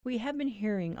We have been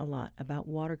hearing a lot about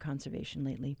water conservation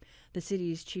lately. The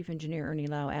city's chief engineer, Ernie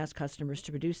Lau, asked customers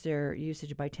to reduce their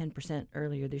usage by 10%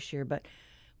 earlier this year, but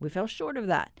we fell short of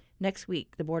that. Next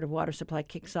week, the Board of Water Supply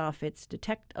kicks off its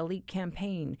Detect a Leak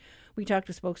campaign. We talked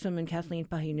to spokeswoman Kathleen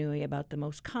Pahinui about the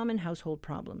most common household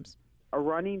problems. A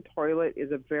running toilet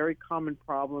is a very common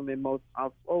problem in most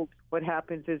households. What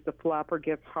happens is the flapper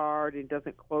gets hard and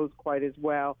doesn't close quite as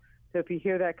well. So if you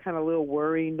hear that kind of little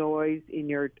whirring noise in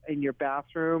your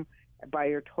bathroom by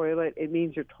your toilet, it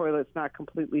means your toilet's not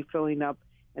completely filling up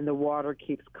and the water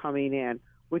keeps coming in,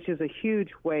 which is a huge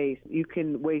waste. You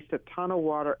can waste a ton of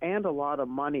water and a lot of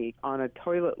money on a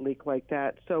toilet leak like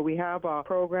that. So we have a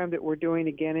program that we're doing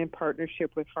again in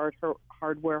partnership with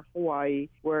Hardware Hawaii,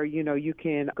 where you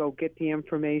can go get the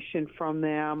information from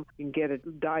them, you can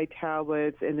get dye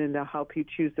tablets, and then they'll help you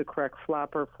choose the correct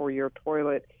flapper for your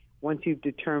toilet once you've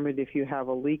determined if you have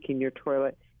a leak in your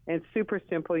toilet. And it's super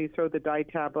simple. You throw the dye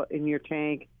tablet in your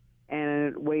tank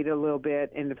and wait a little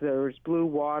bit, and if there's blue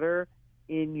water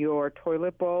in your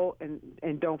toilet bowl, and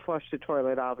don't flush the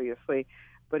toilet, obviously,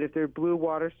 but if there's blue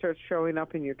water starts showing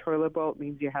up in your toilet bowl, it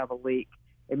means you have a leak.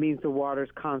 It means the water's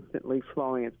constantly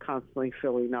flowing. It's constantly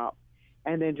filling up.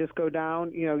 And then just go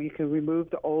down. You can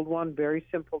remove the old one. Very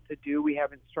simple to do. We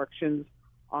have instructions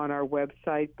on our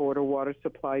website,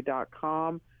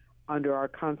 borderwatersupply.com, under our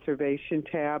conservation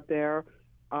tab there,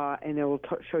 and it will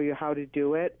show you how to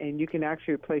do it. And you can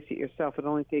actually replace it yourself. It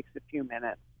only takes a few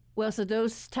minutes. Well, so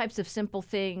those types of simple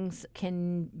things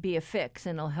can be a fix,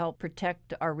 and it'll help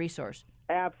protect our resource.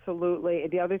 Absolutely.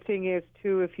 And the other thing is,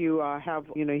 too, if you have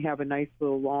a nice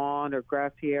little lawn or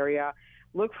grassy area,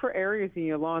 look for areas in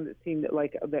your lawn that seem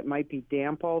that might be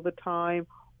damp all the time.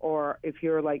 Or if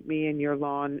you're like me and your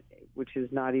lawn, which is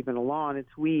not even a lawn,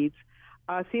 it's weeds,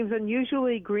 seems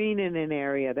unusually green in an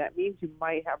area. That means you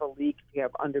might have a leak if you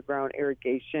have underground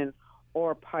irrigation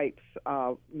or pipes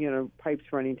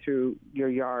running through your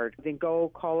yard. Then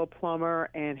go call a plumber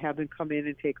and have them come in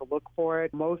and take a look for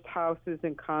it. Most houses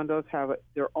and condos have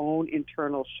their own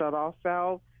internal shutoff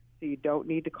valve, so you don't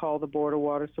need to call the Board of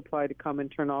Water Supply to come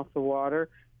and turn off the water.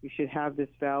 You should have this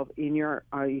valve in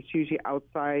it's usually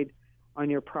outside on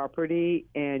your property,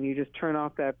 and you just turn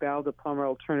off that valve. The plumber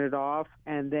will turn it off,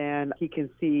 and then he can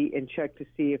see and check to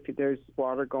see if there's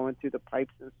water going through the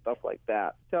pipes and stuff like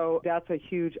that. So that's a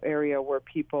huge area where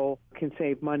people can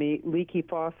save money. Leaky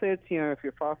faucets, if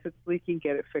your faucet's leaking,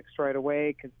 get it fixed right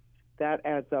away, because that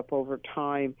adds up over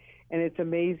time. And it's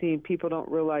amazing. People don't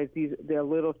realize they're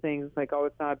little things like,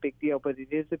 it's not a big deal, but it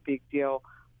is a big deal,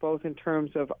 both in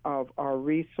terms of our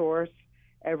resource.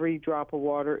 Every drop of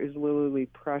water is literally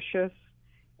precious,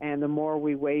 and the more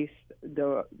we waste,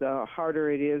 the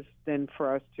harder it is then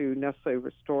for us to necessarily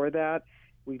restore that.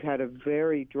 We've had a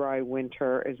very dry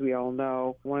winter, as we all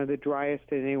know, one of the driest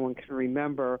that anyone can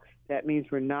remember. That means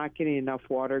we're not getting enough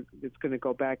water that's going to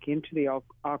go back into the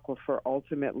aquifer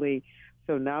ultimately.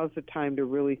 So now's the time to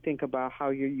really think about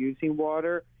how you're using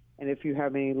water, and if you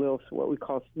have any little, what we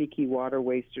call sneaky water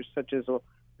wasters, such as a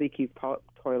leaky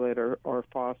toilet or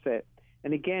faucet.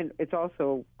 And again, it's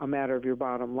also a matter of your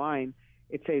bottom line.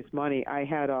 It saves money. I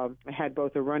had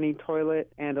both a running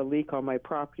toilet and a leak on my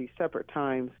property separate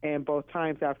times, and both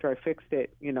times after I fixed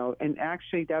it, and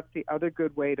actually that's the other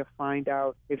good way to find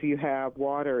out if you have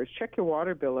water is check your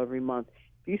water bill every month.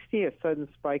 If you see a sudden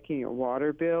spike in your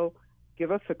water bill,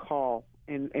 give us a call,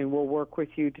 and we'll work with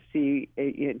you to see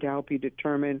to help you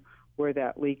determine where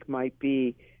that leak might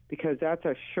be, because that's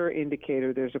a sure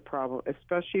indicator there's a problem,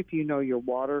 especially if you know your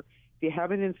water. If you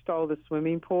haven't installed a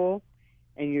swimming pool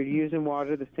and you're using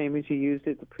water the same as you used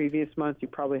it the previous month, you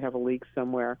probably have a leak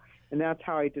somewhere. And that's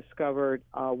how I discovered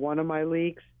one of my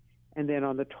leaks. And then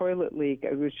on the toilet leak,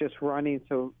 it was just running,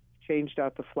 so changed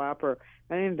out the flapper.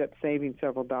 I ended up saving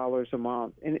several dollars a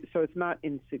month. And so it's not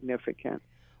insignificant.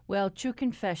 Well, true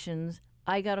confessions,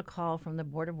 I got a call from the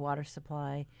Board of Water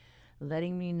Supply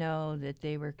letting me know that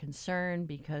they were concerned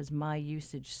because my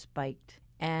usage spiked.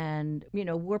 And,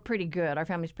 we're pretty good. Our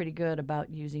family's pretty good about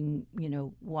using,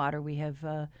 water. We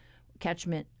have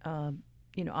catchment, on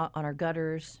our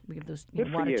gutters. We have those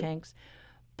water tanks.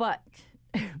 But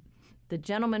the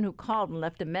gentleman who called and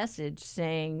left a message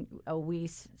saying, we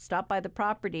stopped by the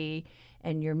property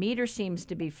and your meter seems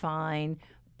to be fine,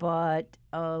 but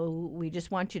we just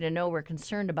want you to know we're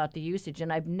concerned about the usage.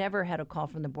 And I've never had a call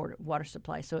from the Board of Water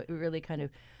Supply, so it really kind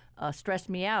of stressed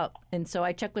me out. And so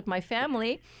I checked with my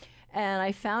family, and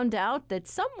I found out that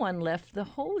someone left the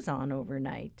hose on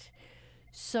overnight.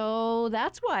 So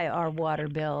that's why our water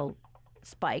bill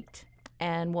spiked.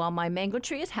 And while my mango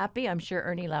tree is happy, I'm sure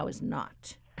Ernie Lau is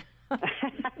not.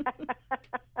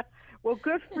 Well,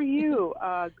 good for you.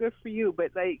 Good for you.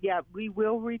 But we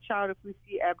will reach out if we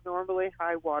see abnormally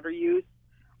high water use.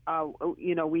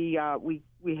 We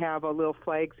have a little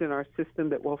flags in our system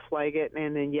that will flag it,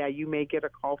 and then you may get a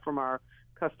call from our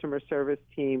customer service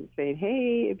team saying,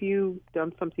 "Hey, have you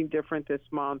done something different this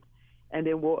month?" And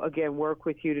then we'll again work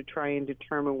with you to try and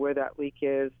determine where that leak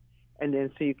is, and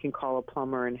then so you can call a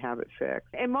plumber and have it fixed.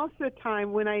 And most of the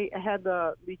time, when I had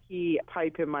the leaky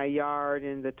pipe in my yard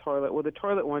and the toilet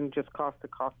one just cost the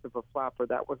cost of a flapper.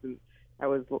 That was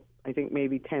I think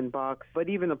maybe $10. But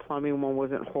even the plumbing one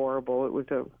wasn't horrible. It was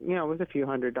a few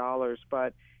 $100s,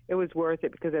 but it was worth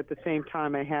it because at the same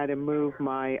time I had to move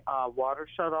my water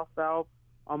shutoff valve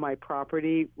on my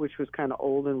property, which was kind of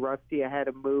old and rusty. I had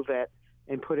to move it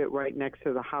and put it right next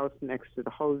to the house, next to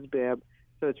the hose bib.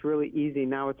 So it's really easy.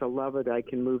 Now it's a lever that I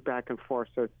can move back and forth,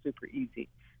 so it's super easy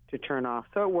to turn off.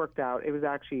 So it worked out. It was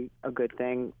actually a good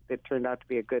thing. It turned out to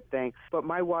be a good thing. But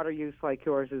my water use, like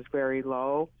yours, is very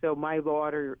low. So my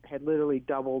water had literally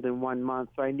doubled in 1 month,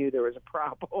 so I knew there was a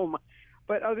problem.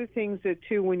 But other things that,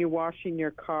 too, when you're washing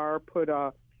your car,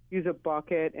 use a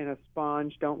bucket and a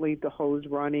sponge. Don't leave the hose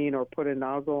running or put a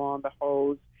nozzle on the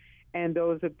hose. And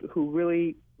those who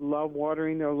really love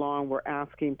watering their lawn, we're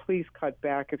asking, please cut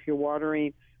back. If you're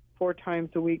watering 4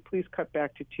 times a week, please cut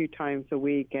back to 2 times a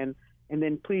week. And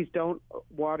then please don't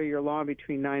water your lawn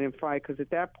between 9 and 5 because at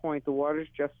that point the water's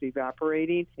just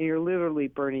evaporating and you're literally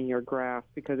burning your grass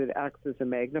because it acts as a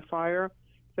magnifier.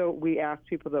 So we ask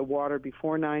people to water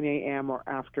before 9 a.m. or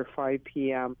after 5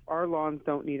 p.m. Our lawns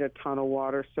don't need a ton of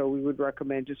water, so we would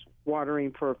recommend just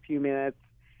watering for a few minutes,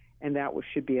 and that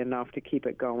should be enough to keep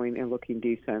it going and looking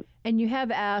decent. And you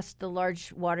have asked the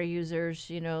large water users,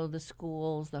 the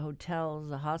schools, the hotels,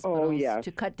 the hospitals,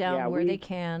 to cut down where they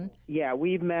can. Yeah,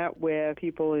 we've met with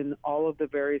people in all of the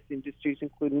various industries,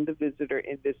 including the visitor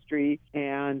industry,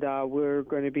 and we're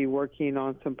going to be working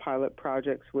on some pilot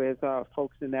projects with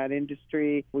folks in that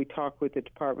industry. We talked with the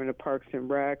Department of Parks and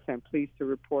Recs. I'm pleased to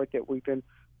report that we've been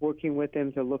working with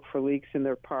them to look for leaks in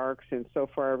their parks, and so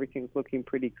far everything's looking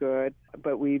pretty good.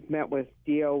 But we've met with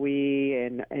DOE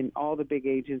and all the big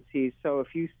agencies. So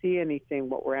if you see anything,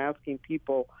 what we're asking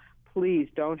people, please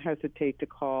don't hesitate to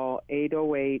call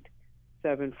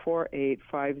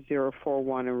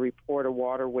 808-748-5041 and report a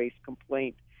water waste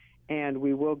complaint. And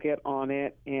we will get on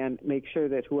it and make sure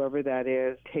that whoever that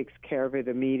is takes care of it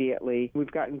immediately. We've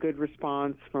gotten good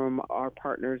response from our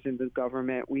partners in the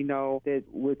government. We know that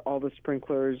with all the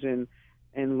sprinklers and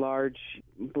large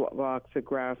blocks of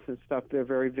grass and stuff, they're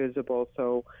very visible.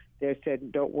 So they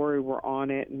said, don't worry, we're on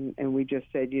it. And we just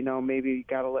said, maybe you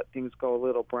got to let things go a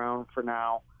little brown for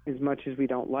now. As much as we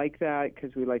don't like that,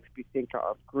 because we like to be think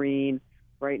of green,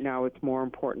 right now it's more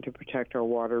important to protect our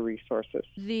water resources.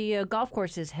 The golf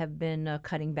courses have been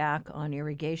cutting back on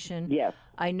irrigation. Yes.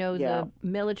 I know the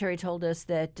military told us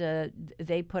that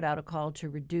they put out a call to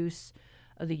reduce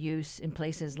the use in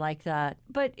places like that.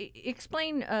 But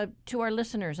explain to our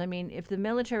listeners, if the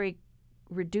military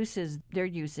reduces their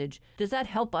usage, does that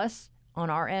help us on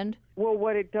our end? Well,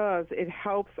 what it does, it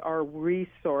helps our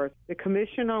resource. The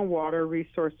Commission on Water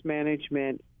Resource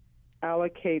Management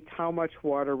allocates how much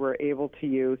water we're able to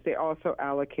use. They also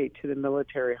allocate to the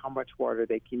military how much water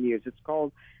they can use. It's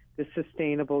called the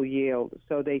sustainable yield.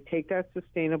 So they take that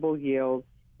sustainable yield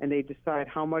and they decide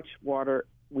how much water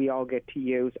we all get to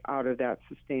use out of that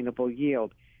sustainable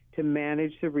yield to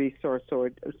manage the resource so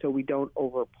we don't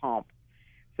overpump.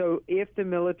 So if the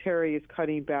military is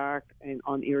cutting back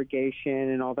on irrigation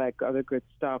and all that other good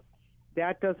stuff,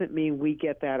 that doesn't mean we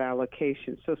get that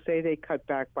allocation. So say they cut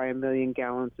back by 1 million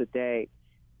gallons a day.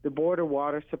 The Board of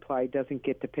Water Supply doesn't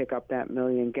get to pick up that 1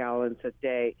 million gallons a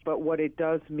day. But what it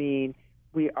does mean,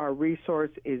 our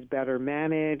resource is better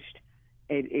managed.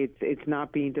 It's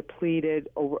not being depleted,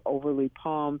 overly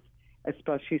pumped,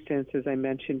 especially since, as I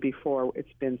mentioned before,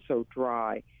 it's been so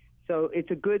dry. So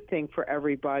it's a good thing for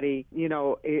everybody.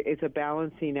 It's a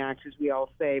balancing act, as we all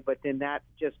say, but then that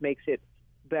just makes it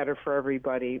better for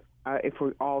everybody if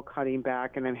we're all cutting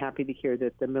back, and I'm happy to hear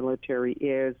that the military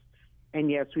is. And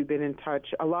yes, we've been in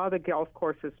touch. A lot of the golf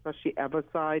courses, especially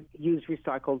Everside, use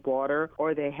recycled water,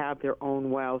 or they have their own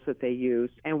wells that they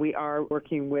use. And we are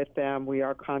working with them. We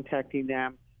are contacting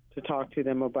them to talk to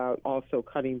them about also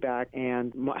cutting back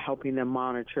and helping them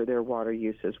monitor their water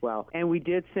use as well. And we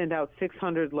did send out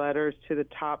 600 letters to the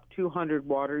top 200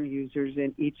 water users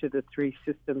in each of the 3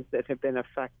 systems that have been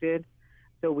affected.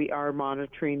 So we are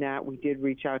monitoring that. We did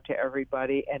reach out to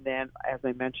everybody. And then, as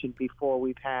I mentioned before,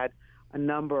 we've had a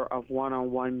number of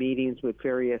one-on-one meetings with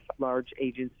various large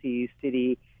agencies,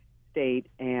 city, state,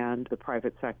 and the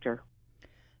private sector.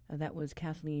 That was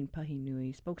Kathleen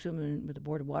Pahinui, spokeswoman with the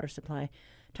Board of Water Supply,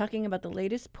 talking about the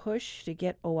latest push to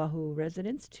get Oahu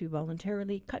residents to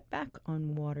voluntarily cut back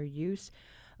on water use.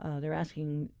 They're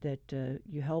asking that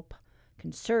you help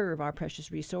conserve our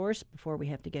precious resource before we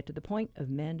have to get to the point of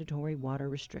mandatory water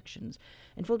restrictions.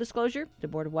 In full disclosure, the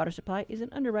Board of Water Supply is an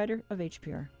underwriter of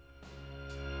HPR.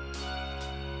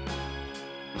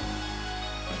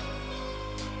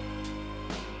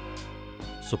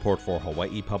 Support for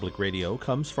Hawaii Public Radio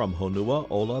comes from Honua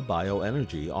Ola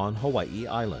Bioenergy on Hawaii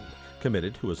Island,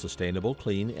 committed to a sustainable,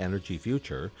 clean energy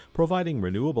future, providing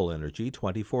renewable energy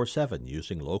 24/7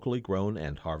 using locally grown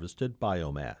and harvested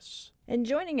biomass. And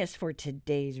joining us for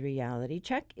today's reality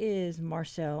check is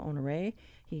Marcel Honore.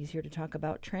 He's here to talk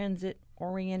about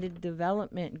transit-oriented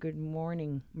development. Good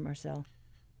morning, Marcel.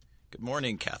 Good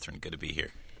morning, Catherine. Good to be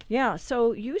here. Yeah,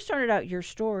 so you started out your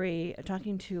story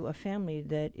talking to a family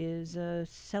that is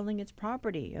selling its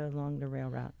property along the rail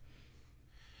route.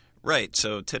 Right.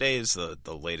 So today is the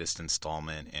latest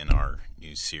installment in our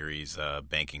new series,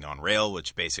 Banking on Rail,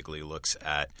 which basically looks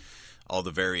at all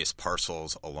the various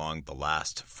parcels along the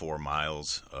last 4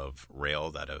 miles of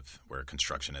rail where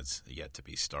construction is yet to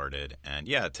be started. And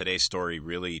yeah, today's story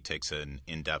really takes an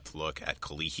in-depth look at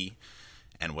Kalihi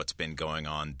and what's been going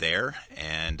on there.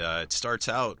 And it starts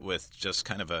out with just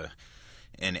kind of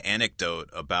an anecdote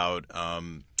about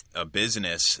a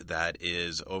business that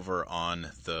is over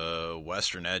on the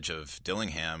western edge of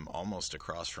Dillingham, almost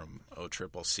across from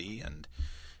OCCC,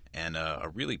 and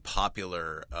a really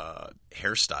popular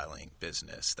hairstyling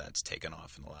business that's taken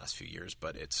off in the last few years.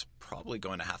 But it's probably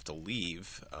going to have to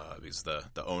leave because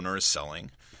the owner is selling.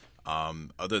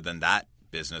 Other than that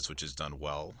business, which has done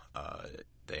well,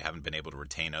 they haven't been able to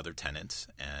retain other tenants,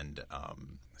 and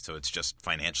so it's just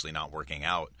financially not working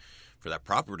out for that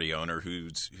property owner who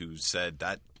said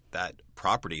that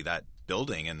property, that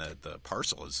building, and the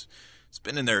parcel it's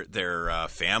been in their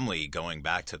family going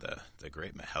back to the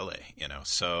Great Mahele,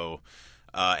 So,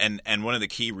 and one of the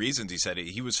key reasons he said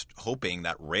he was hoping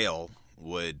that rail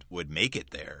would make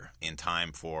it there in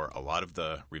time for a lot of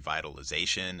the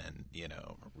revitalization and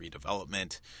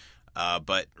redevelopment,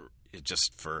 but it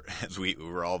just as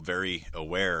we're all very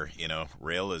aware,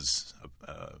 rail is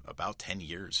about 10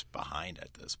 years behind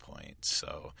at this point.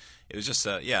 So it was just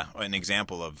an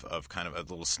example of kind of a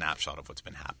little snapshot of what's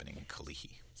been happening in Kalihi.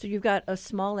 So you've got a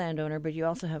small landowner, but you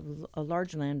also have a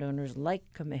large landowners like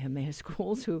Kamehameha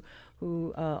Schools who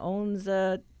owns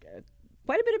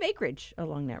quite a bit of acreage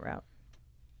along that route.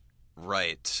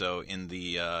 Right. So in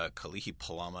the Kalihi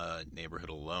Palama neighborhood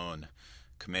alone,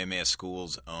 Kamehameha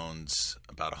Schools owns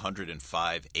about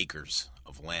 105 acres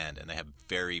of land, and they have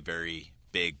very, very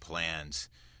big plans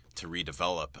to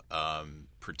redevelop,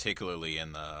 particularly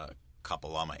in the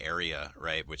Kapalama area,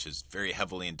 right, which is very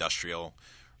heavily industrial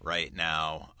right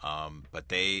now. But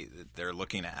they're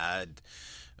looking to add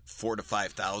 4,000 to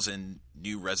 5,000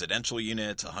 new residential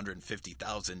units,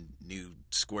 150,000 new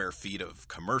square feet of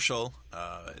commercial,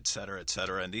 et cetera, et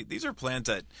cetera. And these are plans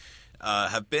that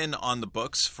have been on the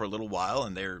books for a little while,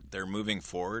 and they're moving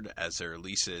forward as their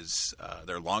leases,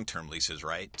 their long-term leases,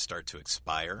 right, start to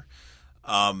expire.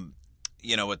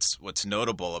 What's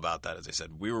notable about that, as I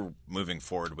said, we were moving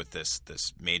forward with this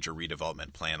major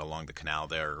redevelopment plan along the canal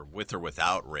there, with or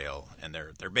without rail, and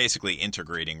they're basically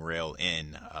integrating rail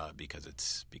in because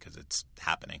it's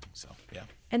happening. So yeah.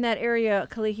 And that area,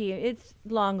 Kalihi, it's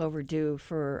long overdue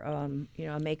for a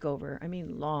makeover. I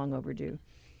mean, long overdue.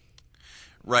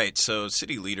 Right. So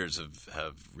city leaders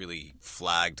have really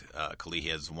flagged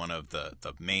Kalihi as one of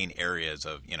the main areas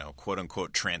of, quote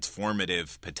unquote,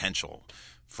 transformative potential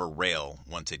for rail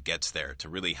once it gets there to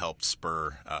really help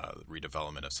spur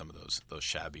redevelopment of some of those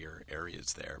shabbier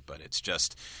areas there. But it's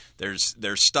just there's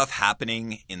stuff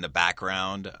happening in the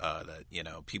background that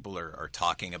people are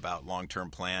talking about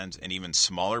long-term plans and even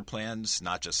smaller plans,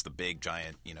 not just the big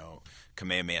giant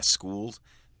Kamehameha Schools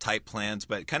type plans,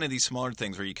 but kind of these smaller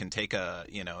things where you can take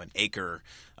an acre,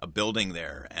 a building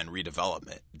there, and redevelop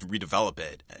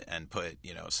it, and put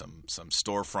some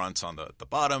storefronts on the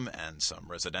bottom and some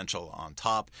residential on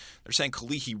top. They're saying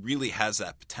Kalihi really has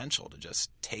that potential to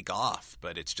just take off,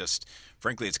 but it's just,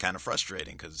 frankly, it's kind of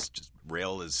frustrating because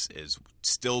rail is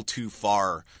still too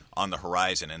far on the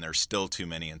horizon, and there's still too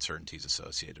many uncertainties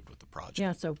associated with the project.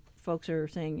 Yeah, so folks are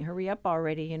saying, hurry up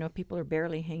already. People are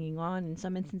barely hanging on in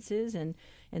some instances, and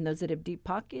those that have deep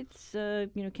pockets,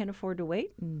 can't afford to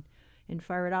wait and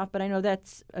fire it off. But I know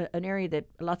that's an area that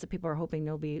lots of people are hoping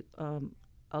there'll be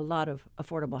a lot of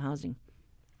affordable housing.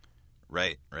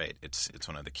 Right. It's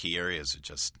one of the key areas.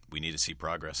 We need to see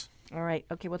progress. All right.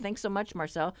 Okay. Well, thanks so much,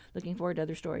 Marcel. Looking forward to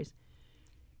other stories.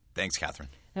 Thank Thanks, Catherine.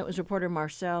 That was reporter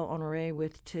Marcel Honoré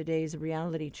with today's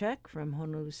reality check from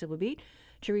Honolulu Civil Beat.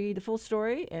 To read the full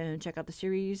story and check out the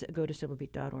series, go to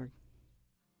civilbeat.org.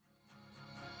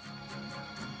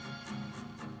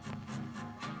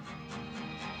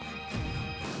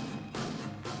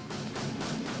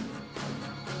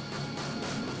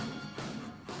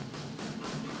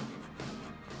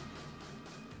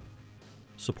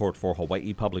 Support for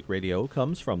Hawaii Public Radio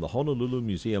comes from the Honolulu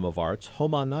Museum of Art's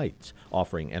Homa Nights,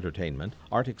 offering entertainment,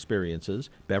 art experiences,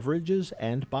 beverages,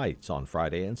 and bites on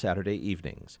Friday and Saturday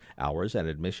evenings. Hours and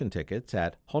admission tickets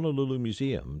at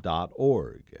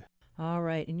honolulumuseum.org. All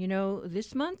right, and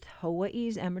this month,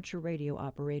 Hawaii's amateur radio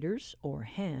operators, or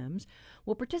HAMs,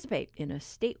 will participate in a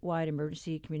statewide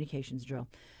emergency communications drill.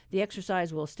 The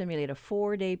exercise will stimulate a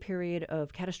 4-day period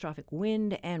of catastrophic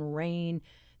wind and rain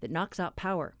that knocks out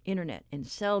power, internet, and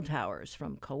cell towers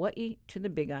from Kauai to the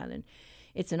Big Island.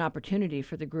 It's an opportunity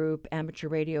for the group Amateur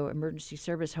Radio Emergency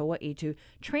Service Hawaii to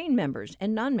train members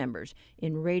and non-members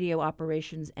in radio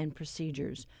operations and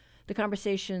procedures. The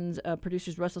Conversations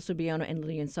producers Russell Subiano and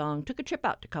Lillian Song took a trip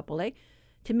out to Kapolei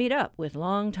to meet up with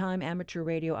longtime amateur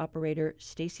radio operator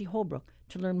Stacy Holbrook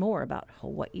to learn more about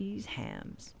Hawaii's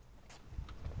HAMs.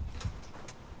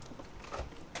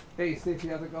 Hey, Stacy,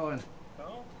 how's it going?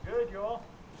 Oh, good, you all?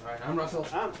 All right, I'm Russell.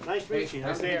 Nice to meet you.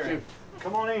 Nice to meet you.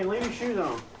 Come on in, leave your shoes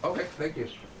on. Okay, thank you.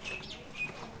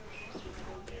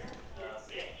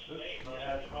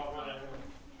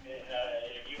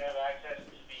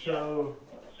 So,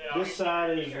 this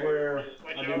side is where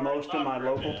I do most of my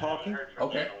local talking.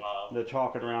 Okay. The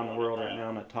talking around the world right now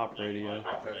on the top radio.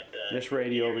 Okay. This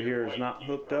radio over here is not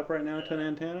hooked up right now to an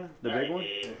antenna, the big one,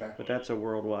 Okay. but that's a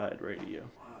worldwide radio.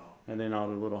 And then all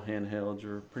the little handhelds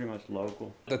are pretty much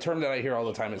local. The term that I hear all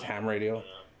the time is ham radio.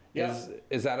 Yeah.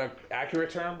 Is that an accurate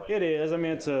term? It is. I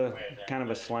mean, it's a kind of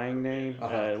a slang name.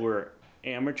 We're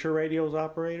amateur radios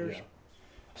operators. Yeah.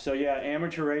 So yeah,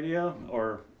 amateur radio,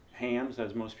 or hams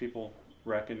as most people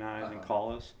recognize and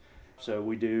call us. So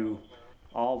we do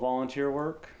all volunteer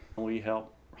work. We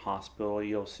help hospital,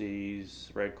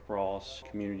 EOCs, Red Cross,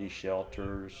 community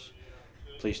shelters,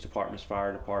 police departments,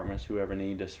 fire departments, whoever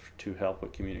need us to help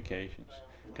with communications.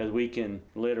 Because we can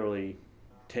literally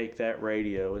take that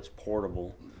radio, it's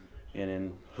portable, and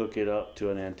then hook it up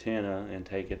to an antenna and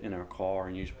take it in our car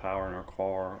and use power in our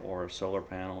car or a solar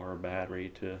panel or a battery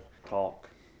to talk.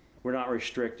 We're not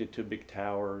restricted to big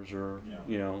towers or,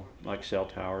 like cell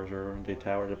towers or the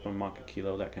towers up on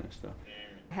Makakilo, that kind of stuff.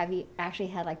 Have you actually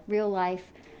had real life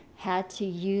had to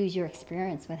use your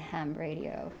experience with ham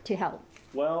radio to help?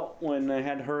 Well, when they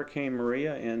had Hurricane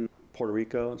Maria in Puerto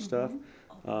Rico and stuff,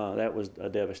 that was a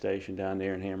devastation down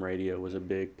there, and ham radio was a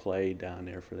big play down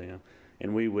there for them.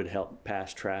 And we would help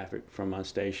pass traffic from a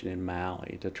station in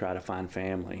Maui to try to find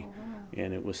family,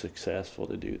 and it was successful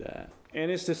to do that.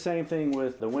 And it's the same thing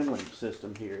with the WinLink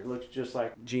system here. It looks just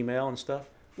like Gmail and stuff.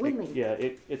 WinLink?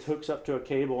 It hooks up to a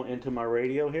cable into my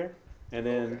radio here, and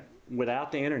then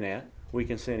without the internet, we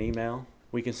can send email.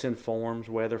 We can send forms,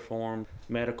 weather forms,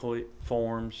 medical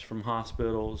forms from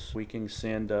hospitals. We can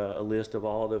send a list of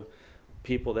all the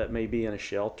people that may be in a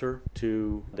shelter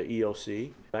to the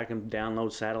EOC. I can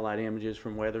download satellite images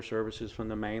from weather services from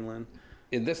the mainland.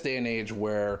 In this day and age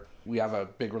where we have a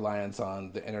big reliance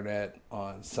on the internet,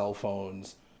 on cell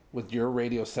phones, with your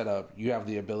radio setup, you have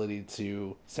the ability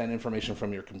to send information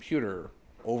from your computer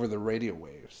over the radio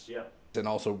waves. Yeah. And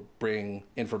also bring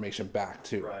information back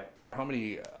too. Right. How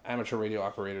many amateur radio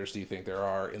operators do you think there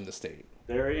are in the state?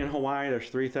 There in Hawaii, there's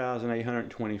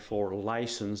 3,824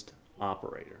 licensed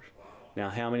operators. Now,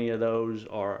 how many of those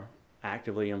are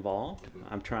actively involved?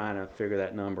 I'm trying to figure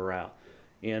that number out.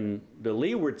 In the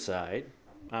leeward side,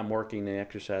 I'm working the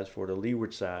exercise for the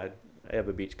leeward side,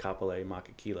 Ewa Beach, Kapolei,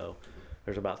 Makakilo.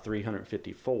 There's about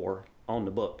 354 on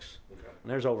the books. Okay. And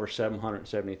there's over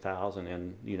 770,000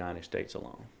 in the United States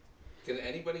alone. Can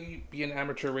anybody be an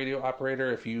amateur radio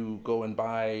operator if you go and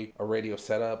buy a radio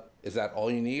setup? Is that all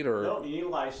you need, or? No, you need a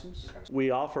license. We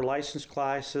offer license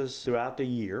classes throughout the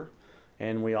year,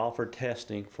 and we offer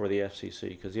testing for the FCC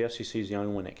because the FCC is the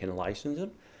only one that can license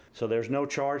them. So there's no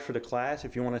charge for the class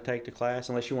if you want to take the class,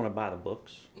 unless you want to buy the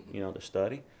books, to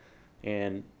study.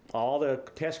 And all the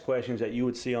test questions that you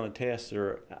would see on the test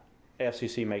are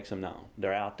FCC makes them known.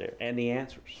 They're out there, and the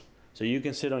answers. So you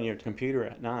can sit on your computer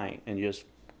at night and just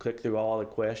click through all the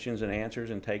questions and answers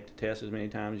and take the test as many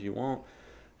times as you want.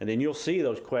 And then you'll see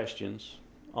those questions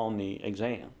on the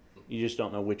exam. You just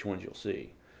don't know which ones you'll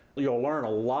see. You'll learn a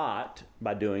lot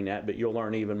by doing that, but you'll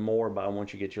learn even more by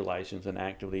once you get your license and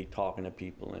actively talking to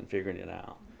people and figuring it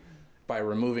out. By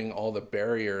removing all the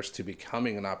barriers to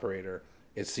becoming an operator,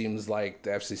 it seems like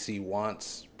the FCC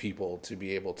wants people to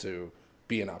be able to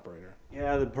be an operator.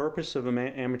 Yeah, the purpose of an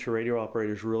amateur radio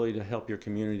operator is really to help your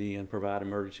community and provide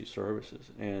emergency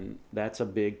services. And that's a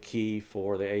big key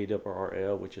for the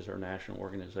ARRL, which is our national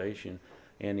organization,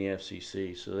 and the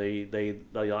FCC. So they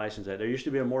license that. There used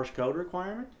to be a Morse code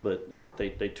requirement, but they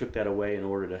took that away in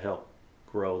order to help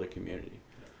grow the community.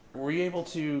 Were you able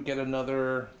to get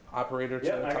another operator to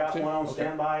talk to? I got one on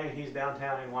standby. He's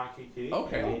downtown in Waikiki.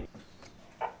 Okay.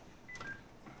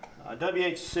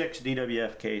 WH6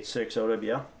 DWF KH6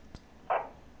 OWL.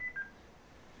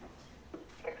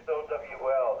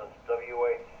 60WL, this is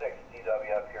WH6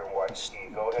 DWF here in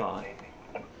Waikiki. Go ahead,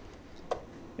 Stacey.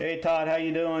 Hey Todd, how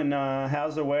you doing?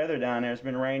 How's the weather down there? It's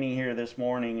been raining here this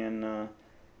morning in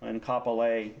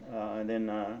Kapolei. And then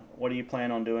what do you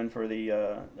plan on doing for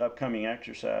the upcoming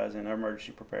exercise in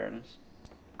emergency preparedness?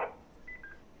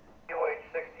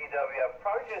 WH6 DWF,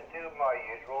 probably just do my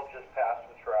usual, just pass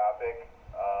some traffic.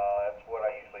 That's what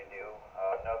I usually do.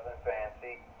 Nothing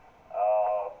fancy.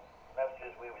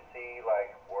 Messages we would see,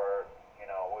 like where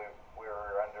we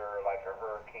were under like a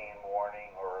hurricane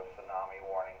warning or a tsunami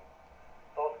warning.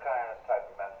 Those kind of type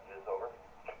of messages. Over.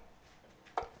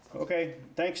 Okay,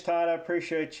 thanks Todd. I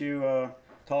appreciate you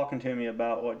talking to me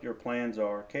about what your plans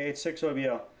are. KH6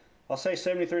 OBL. I'll say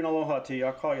 73 and aloha to you.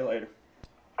 I'll call you later.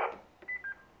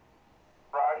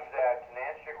 Roger that. To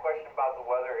answer your question about the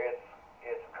weather,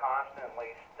 it's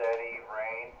constantly steady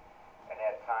rain, and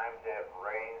at times it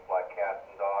rains like cats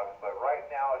and dogs, but right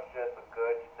now it's just a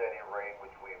good steady rain,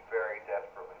 which we very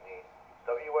desperately need.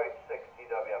 WH6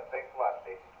 DWF. Thanks a lot,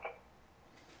 Stacey.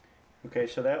 Okay,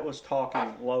 so that was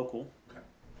talking local.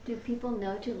 Do people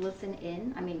know to listen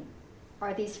in? I mean,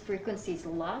 are these frequencies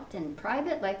locked and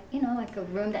private, like a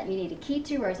room that you need a key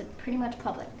to, or is it pretty much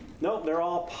public? No, they're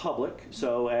all public.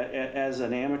 So as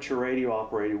an amateur radio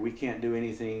operator, we can't do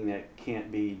anything that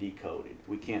can't be decoded.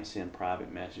 We can't send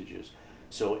private messages.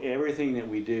 So everything that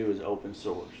we do is open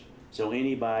source. So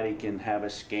anybody can have a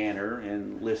scanner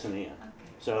and listen in. Okay.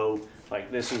 So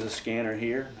like this is a scanner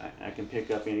here. I can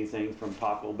pick up anything from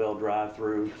Taco Bell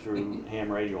drive-through through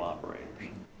ham radio operators.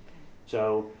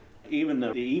 So even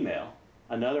the email,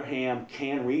 another ham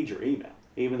can read your email,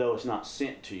 even though it's not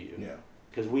sent to you. Yeah.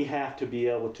 Because we have to be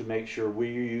able to make sure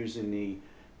we're using the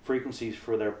frequencies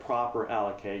for their proper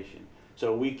allocation.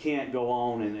 So we can't go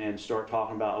on and start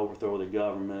talking about overthrow of the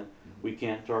government. We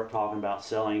can't start talking about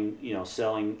selling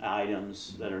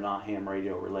items that are not ham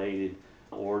radio related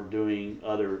or doing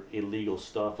other illegal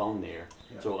stuff on there.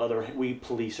 Yeah. So we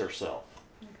police ourselves.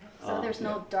 Okay. So there's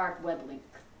no dark web link.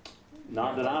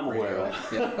 Not that I'm aware of.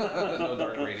 Yeah. No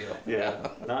dark radio. Yeah,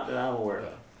 not that I'm aware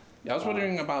of. Yeah, I was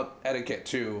wondering about etiquette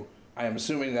too. I am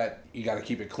assuming that you got to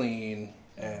keep it clean,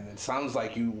 and it sounds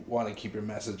like you want to keep your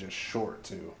messages short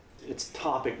too. It's a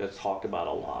topic that's talked about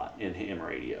a lot in ham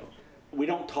radio. We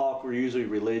don't talk, we're usually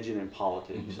religion and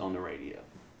politics on the radio.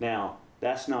 Now,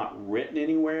 that's not written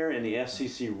anywhere in the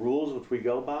FCC rules, which we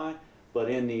go by, but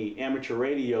in the amateur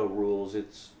radio rules,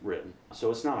 it's written.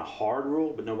 So it's not a hard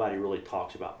rule, but nobody really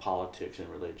talks about politics and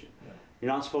religion. Yeah.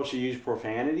 You're not supposed to use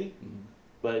profanity,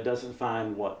 but it doesn't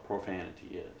define what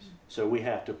profanity is. So we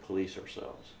have to police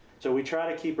ourselves. So we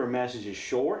try to keep our messages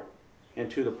short and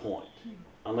to the point,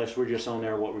 unless we're just on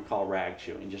there what we call rag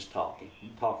chewing, just talking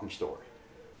story.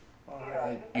 All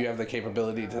right. You have the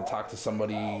capability to talk to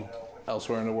somebody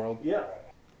elsewhere in the world? Yeah.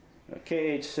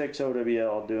 KH6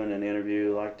 OWL doing an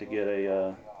interview. I'd like to get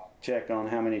a check on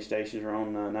how many stations are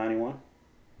on 91.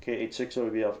 KH6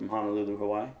 OWL from Honolulu,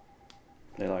 Hawaii.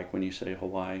 They like when you say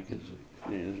Hawaii because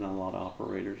there's not a lot of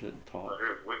operators that talk.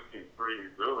 Here's Whiskey 3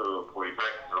 Zulu, Quebec,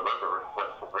 November,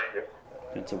 Pennsylvania.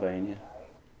 Pennsylvania.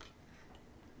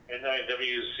 And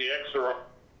WCX or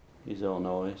He's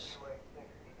Illinois.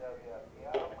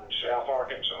 South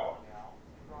Arkansas.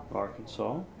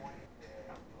 Arkansas.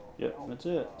 Yep, that's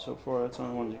it. So far, that's the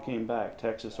only ones that came back.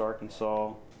 Texas,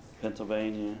 Arkansas,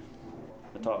 Pennsylvania.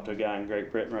 I talked to a guy in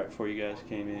Great Britain right before you guys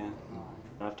came in.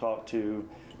 I've talked to,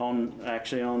 on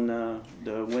the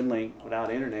WinLink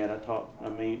without internet,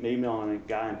 I'm emailing a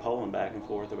guy in Poland back and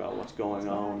forth about what's going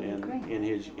on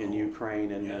in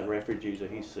Ukraine and the refugees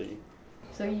that he's seeing.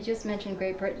 So you just mentioned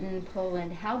Great Britain and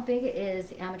Poland. How big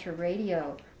is amateur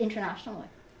radio internationally?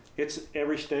 It's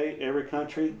every state, every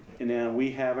country, and then we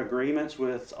have agreements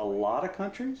with a lot of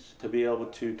countries to be able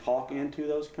to talk into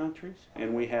those countries,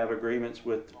 and we have agreements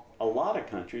with a lot of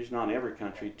countries, not every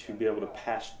country, to be able to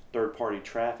pass third-party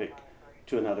traffic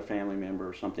to another family member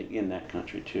or something in that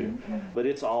country too. Mm-hmm. But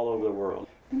it's all over the world.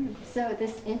 So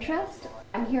this interest,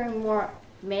 I'm hearing more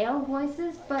male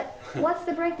voices, but what's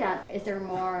the breakdown? Is there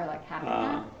more like half and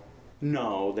half?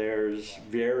 No, there's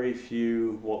very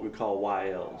few what we call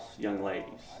YLs, young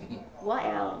ladies.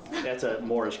 YLs? That's a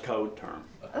Morse code term.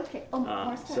 Okay. Oh,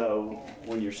 Morse code. So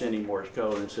when you're sending Morse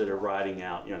code, instead of writing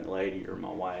out young lady or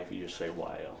my wife, you just say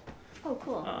YL. Oh,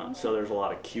 cool. So there's a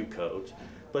lot of Q codes.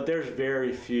 But there's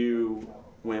very few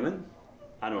women.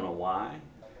 I don't know why.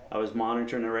 I was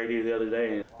monitoring the radio the other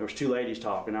day, and there was 2 ladies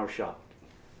talking. I was shocked.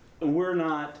 And we're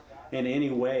not in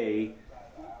any way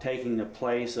taking the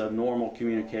place of normal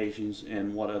communications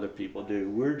and what other people do.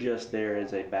 We're just there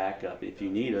as a backup. If you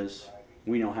need us,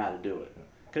 we know how to do it.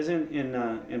 Because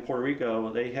in Puerto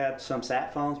Rico, they had some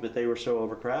sat phones, but they were so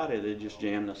overcrowded, they just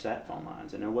jammed the sat phone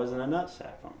lines, and there wasn't enough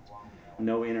sat phones.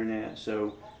 No internet,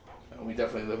 so... We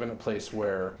definitely live in a place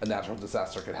where a natural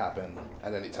disaster could happen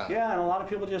at any time. Yeah, and a lot of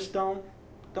people just don't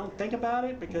think about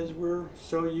it because we're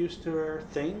so used to our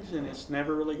things, and it's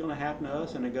never really going to happen to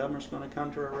us, and the government's going to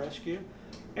come to our rescue.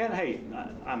 And hey,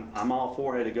 I'm all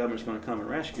for it. The government's going to come and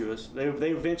rescue us. They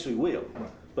eventually will,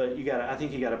 but I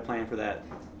think you got to plan for that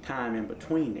time in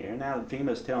between there. Now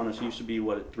FEMA's telling us it used to be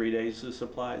 3 days of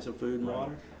supplies of food and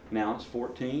water. Now it's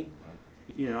 14.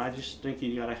 I just think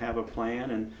you got to have a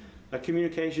plan, and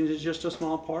communications is just a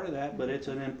small part of that, but it's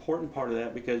an important part of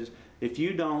that because if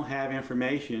you don't have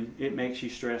information, it makes you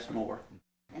stress more.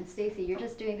 And Stacy, you're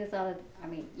just doing this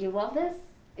you love this?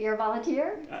 You're a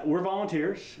volunteer? We're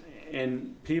volunteers,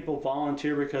 and people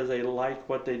volunteer because they like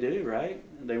what they do, right?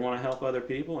 They want to help other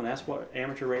people, and that's what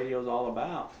amateur radio is all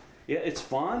about. Yeah, it's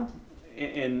fun,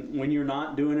 and when you're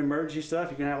not doing emergency stuff,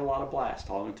 you can have a lot of blast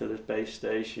talking to the space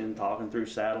station, talking through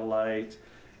satellites,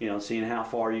 seeing how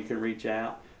far you can reach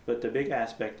out. But the big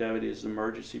aspect of it is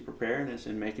emergency preparedness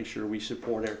and making sure we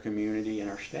support our community and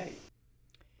our state.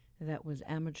 That was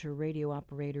amateur radio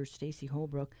operator Stacy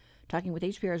Holbrook talking with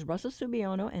HPR's Russell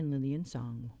Subiono and Lillian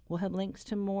Song. We'll have links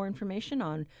to more information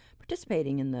on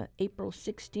participating in the April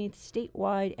 16th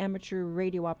statewide amateur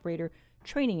radio operator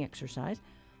training exercise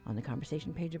on the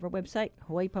conversation page of our website,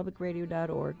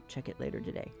 hawaiipublicradio.org. Check it later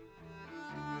today.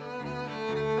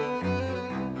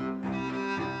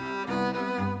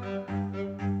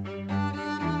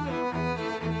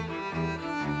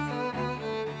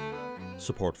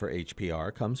 Support for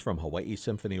HPR comes from Hawaii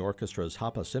Symphony Orchestra's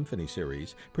Hapa Symphony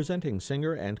Series, presenting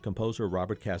singer and composer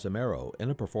Robert Casimiro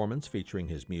in a performance featuring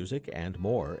his music and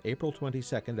more April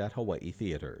 22nd at Hawaii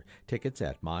Theater. Tickets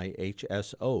at myhso.org.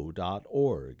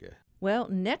 Well,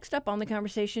 next up on the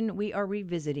conversation, we are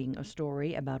revisiting a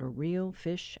story about a real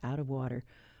fish out of water.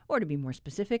 Or to be more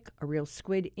specific, a real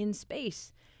squid in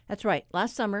space. That's right.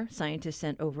 Last summer, scientists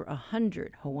sent over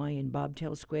 100 Hawaiian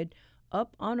bobtail squid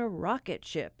up on a rocket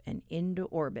ship and into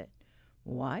orbit.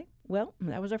 Why? Well,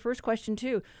 that was our first question,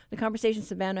 too. The conversation,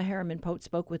 Savannah Harriman-Pote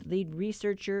spoke with lead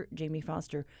researcher Jamie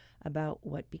Foster about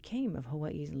what became of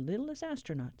Hawaii's littlest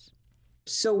astronauts.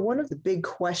 So one of the big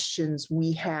questions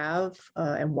we have,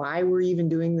 and why we're even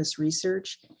doing this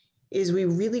research, is we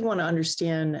really want to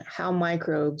understand how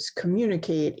microbes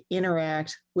communicate,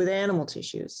 interact with animal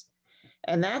tissues.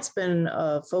 And that's been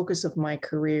a focus of my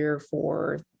career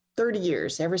for 30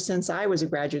 years, ever since I was a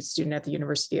graduate student at the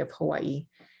University of Hawaii.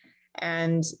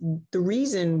 And the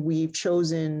reason we've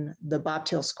chosen the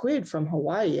bobtail squid from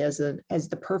Hawaii as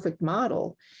the perfect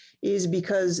model is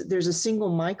because there's a single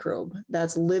microbe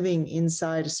that's living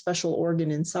inside a special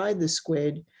organ inside the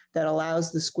squid that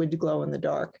allows the squid to glow in the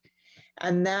dark.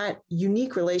 And that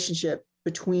unique relationship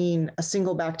between a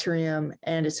single bacterium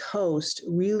and its host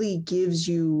really gives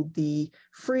you the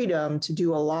freedom to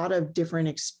do a lot of different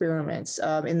experiments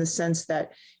in the sense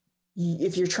that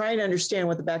if you're trying to understand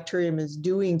what the bacterium is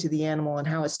doing to the animal and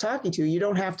how it's talking to you, you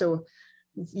don't have to,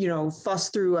 fuss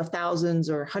through thousands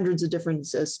or hundreds of different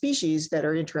species that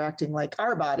are interacting like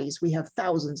our bodies. We have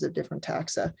thousands of different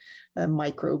taxa,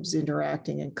 microbes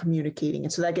interacting and communicating.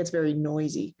 And so that gets very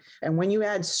noisy. And when you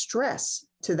add stress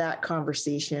to that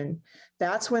conversation,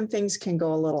 that's when things can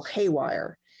go a little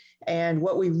haywire. And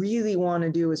what we really want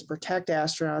to do is protect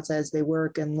astronauts as they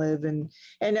work and live, and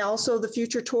also the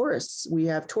future tourists. We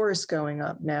have tourists going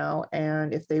up now,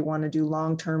 and if they want to do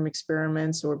long-term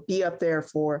experiments or be up there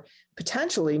for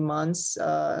potentially months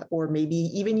or maybe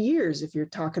even years, if you're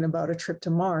talking about a trip to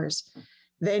Mars,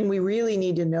 then we really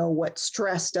need to know what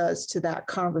stress does to that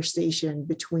conversation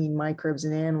between microbes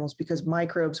and animals, because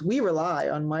we rely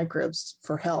on microbes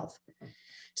for health.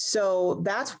 So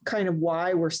that's kind of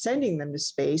why we're sending them to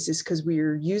space, is because we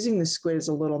are using the squid as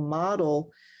a little model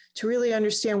to really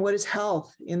understand what is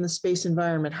health in the space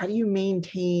environment. How do you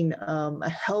maintain a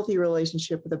healthy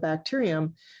relationship with a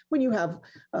bacterium when you have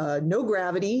no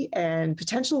gravity and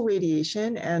potential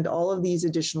radiation and all of these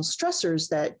additional stressors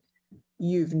that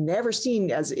you've never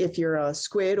seen, as if you're a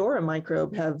squid or a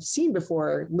microbe have seen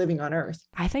before living on Earth.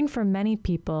 I think for many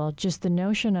people, just the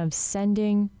notion of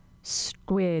sending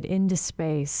squid into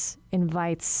space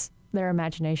invites their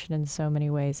imagination in so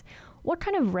many ways. What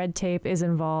kind of red tape is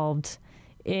involved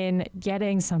in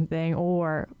getting something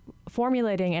or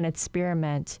formulating an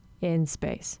experiment in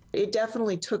space? It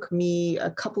definitely took me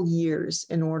a couple years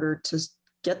in order to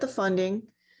get the funding.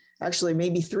 Actually,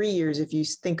 maybe 3 years if you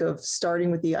think of starting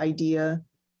with the idea,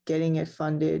 getting it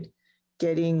funded,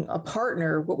 getting a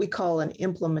partner, what we call an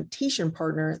implementation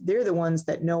partner. They're the ones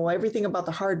that know everything about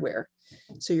the hardware.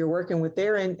 So you're working with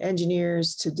their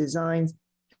engineers to design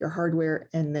your hardware,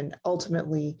 and then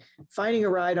ultimately finding a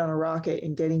ride on a rocket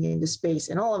and getting into space.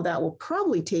 And all of that will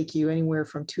probably take you anywhere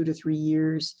from 2 to 3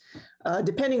 years,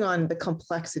 depending on the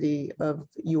complexity of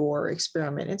your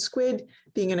experiment. And squid,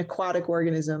 being an aquatic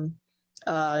organism,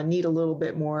 need a little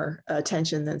bit more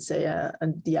attention than, say,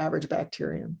 the average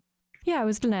bacterium. Yeah, I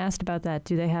was going to ask about that.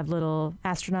 Do they have little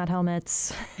astronaut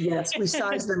helmets? Yes, we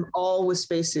size them all with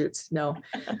spacesuits. No,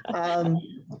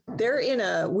 they're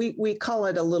in we call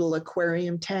it a little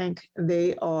aquarium tank.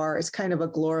 It's kind of a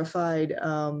glorified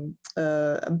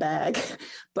bag,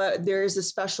 but there's a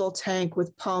special tank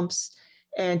with pumps,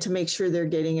 and to make sure they're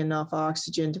getting enough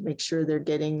oxygen, to make sure they're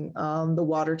getting the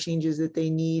water changes that they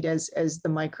need as the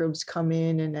microbes come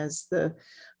in and as the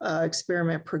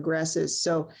experiment progresses.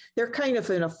 So they're kind of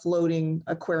in a floating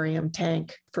aquarium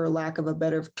tank, for lack of a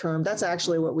better term. That's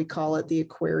actually what we call it, the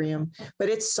aquarium. But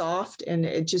it's soft, and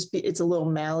it's a little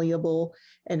malleable,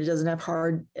 and it doesn't have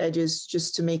hard edges,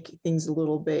 just to make things a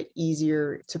little bit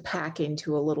easier to pack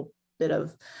into a little bit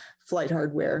of flight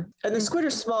hardware. And the squid are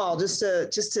small, just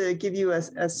to give you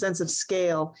a sense of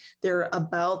scale. They're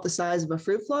about the size of a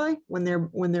fruit fly when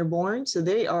they're born. So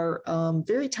they are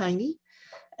very tiny.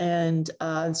 And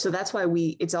so that's why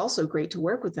it's also great to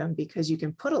work with them, because you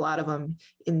can put a lot of them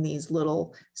in these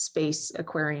little space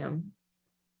aquarium.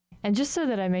 And just so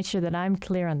that I make sure that I'm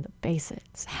clear on the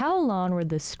basics, how long were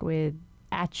the squid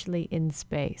actually in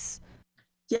space?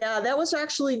 Yeah, that was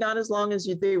actually not as long as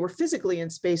they were physically in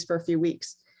space for a few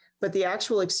weeks. But the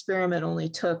actual experiment only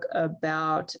took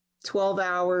about 12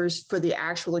 hours for the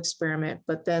actual experiment.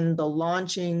 But then the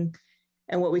launching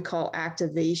and what we call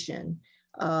activation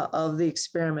of the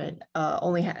experiment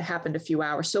only happened a few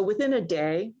hours. So within a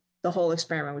day, the whole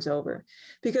experiment was over.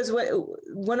 Because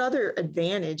one other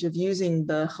advantage of using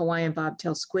the Hawaiian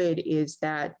bobtail squid is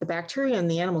that the bacteria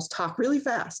and the animals talk really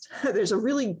fast. There's a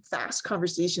really fast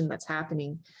conversation that's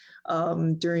happening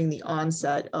during the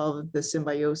onset of the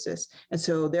symbiosis. And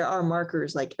so there are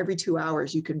markers, like every 2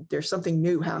 hours, there's something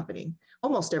new happening.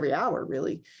 Almost every hour,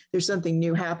 really, there's something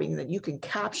new happening that you can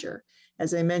capture.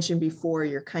 As I mentioned before,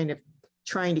 you're kind of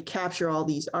trying to capture all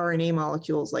these RNA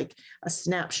molecules, like a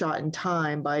snapshot in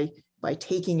time, by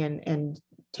taking and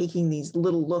taking these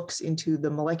little looks into the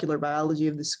molecular biology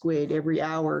of the squid every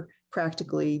hour,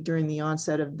 practically, during the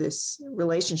onset of this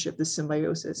relationship, this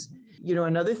symbiosis.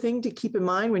 Another thing to keep in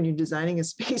mind when you're designing a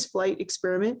space flight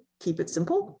experiment, keep it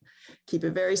simple. Keep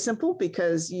it very simple,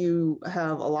 because you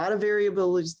have a lot of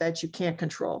variabilities that you can't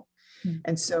control.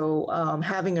 And so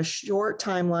having a short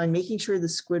timeline, making sure the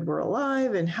squid were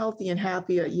alive and healthy and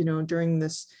happy, during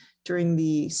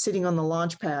the sitting on the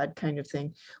launch pad kind of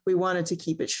thing, we wanted to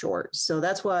keep it short. So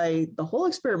that's why the whole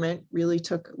experiment really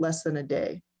took less than a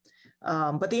day.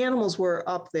 But the animals were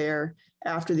up there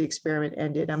after the experiment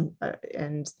ended,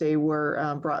 and they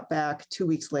were brought back 2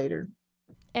 weeks later.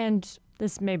 And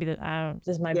this might be I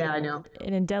know,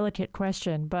 an indelicate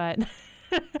question, but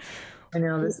I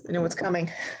know what's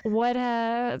coming. What?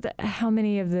 How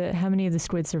many of the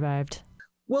squid survived?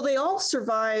 Well, they all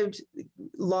survived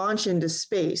launch into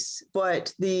space,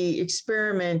 but the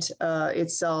experiment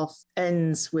itself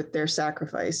ends with their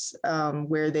sacrifice,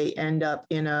 where they end up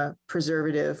in a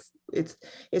preservative.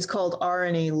 It's called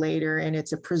RNA later, and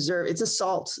it's a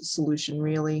salt solution,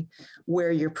 really,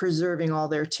 where you're preserving all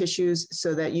their tissues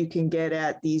so that you can get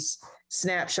at these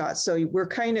snapshots. So we're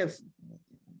kind of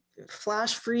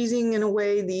flash freezing, in a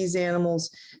way, these animals,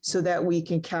 so that we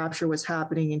can capture what's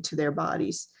happening into their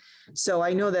bodies. So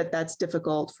I know that that's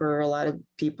difficult for a lot of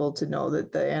people to know,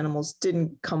 that the animals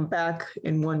didn't come back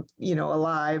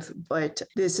alive, but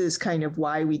this is kind of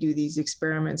why we do these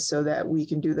experiments, so that we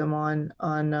can do them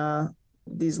on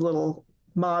these little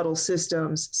model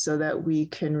systems, so that we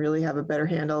can really have a better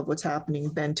handle of what's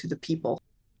happening then to the people.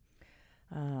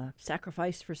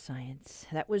 Sacrifice for science.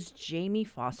 That was Jamie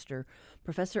Foster,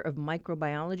 professor of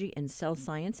microbiology and cell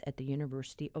science at the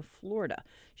University of Florida.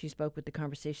 She spoke with The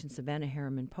Conversation's Savannah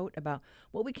Harriman-Pote about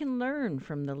what we can learn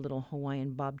from the little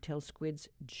Hawaiian bobtail squid's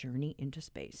journey into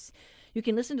space. You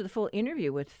can listen to the full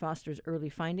interview with Foster's early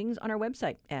findings on our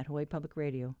website at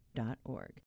hawaiipublicradio.org.